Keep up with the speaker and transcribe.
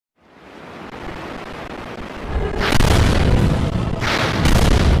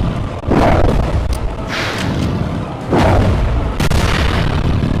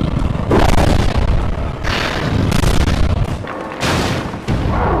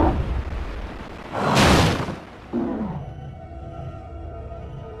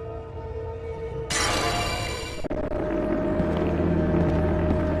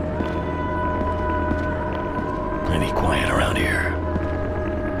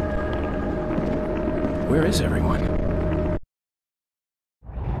Where is everyone?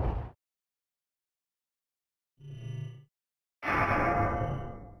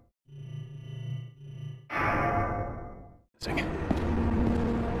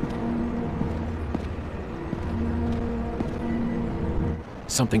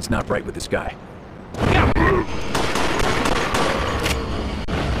 Something's not right with this guy.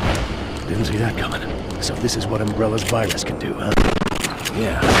 Didn't see that coming. So this is what Umbrella's virus can do, huh?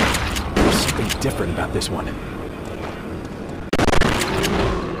 Yeah. There's something different about this one.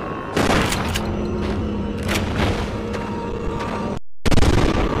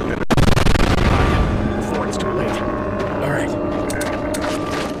 Before it's too late. All right.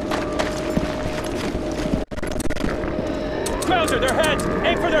 Krauser, their heads!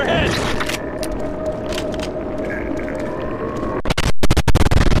 Aim for their heads!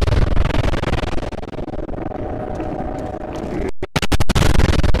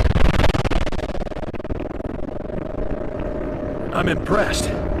 I'm impressed.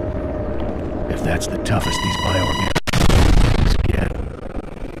 If that's the toughest these bioorganisms get,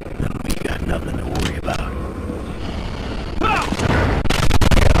 then we got nothing to worry about.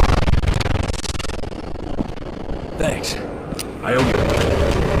 Thanks. I owe you.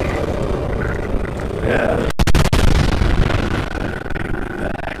 Yeah.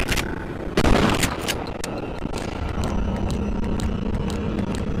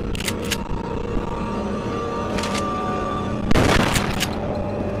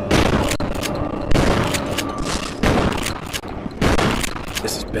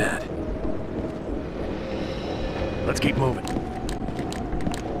 This is bad. Let's keep moving.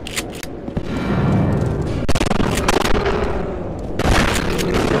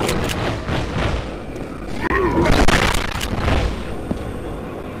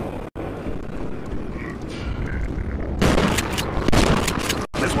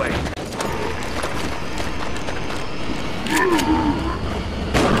 This way.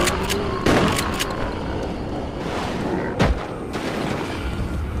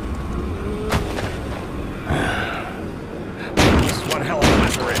 One hell of a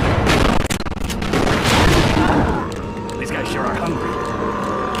mess we're in. These guys sure are hungry.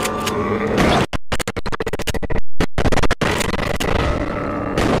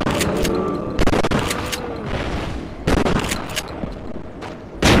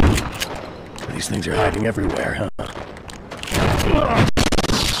 These things are hiding everywhere, huh?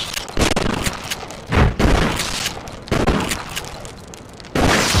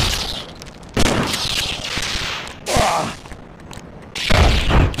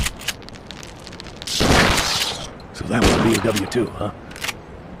 So that was BW2, huh?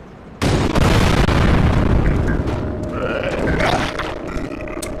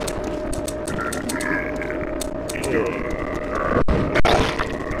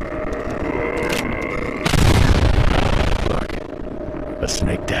 Look, a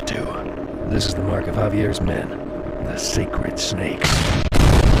snake tattoo. This is the mark of Javier's men, the sacred snakes.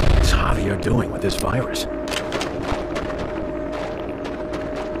 What's Javier doing with this virus?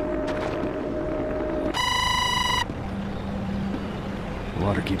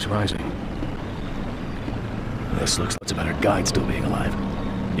 Water keeps rising. This looks like it's about our guide still being alive.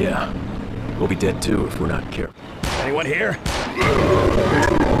 Yeah. We'll be dead too if we're not careful. Anyone here?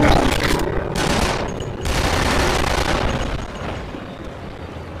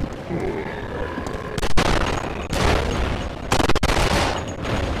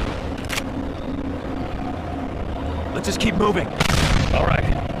 Let's just keep moving. All right.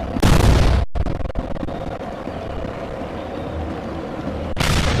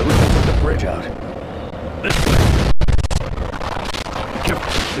 So we can put the bridge out. This way.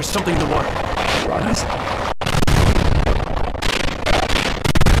 Careful. There's something in the water. Rise.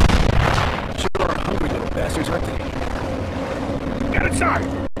 Sure are hungry little bastards, aren't they? Get inside!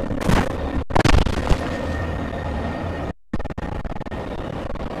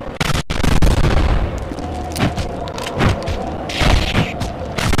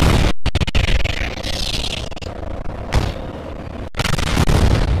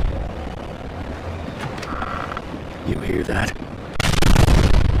 You hear that?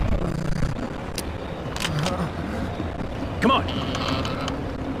 Come on!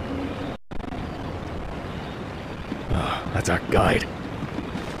 Oh, that's our guide.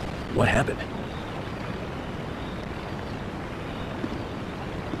 What happened?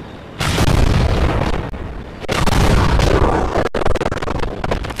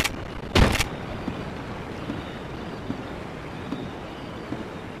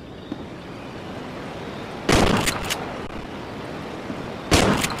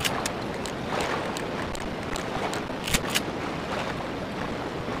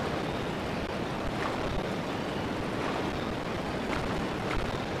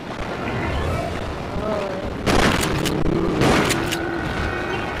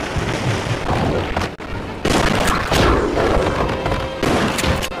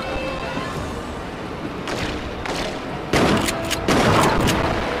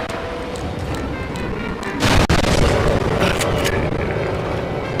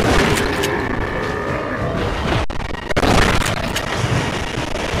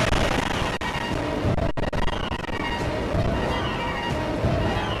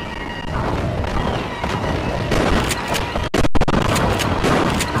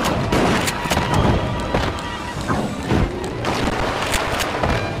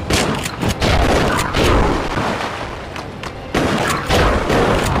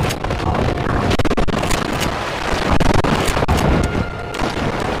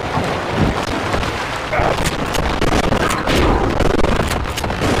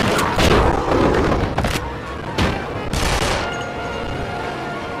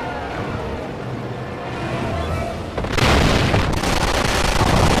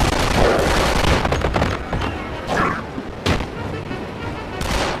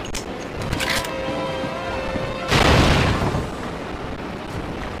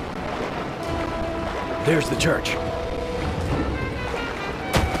 There's the church.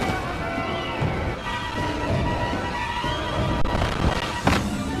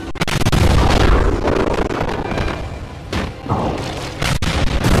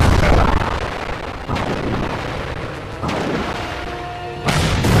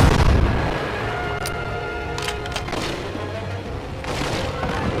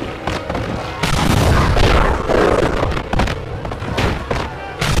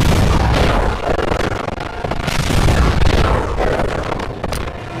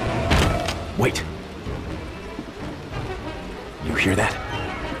 Wait. You hear that?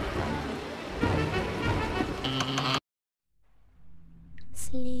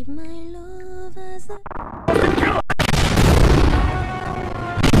 Sleep, my love, as the...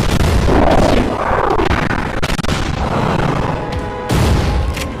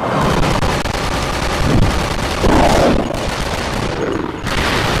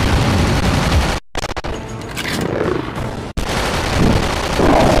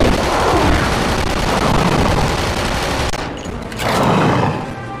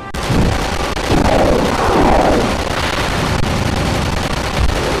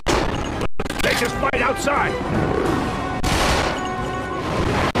 Just fight outside!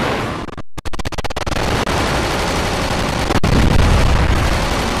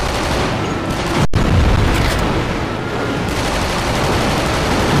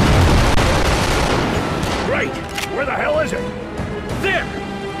 Great! Where the hell is it? There!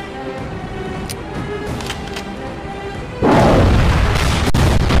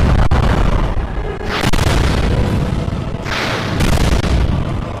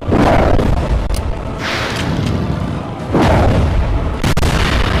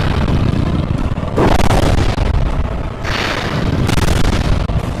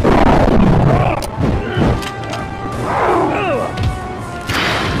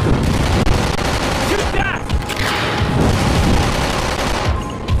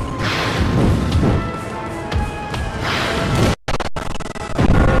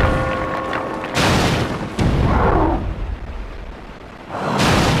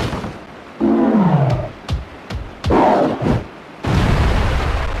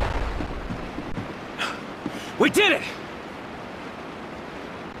 We did it!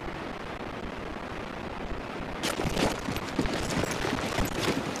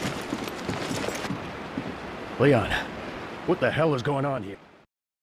 Leon, what the hell is going on here?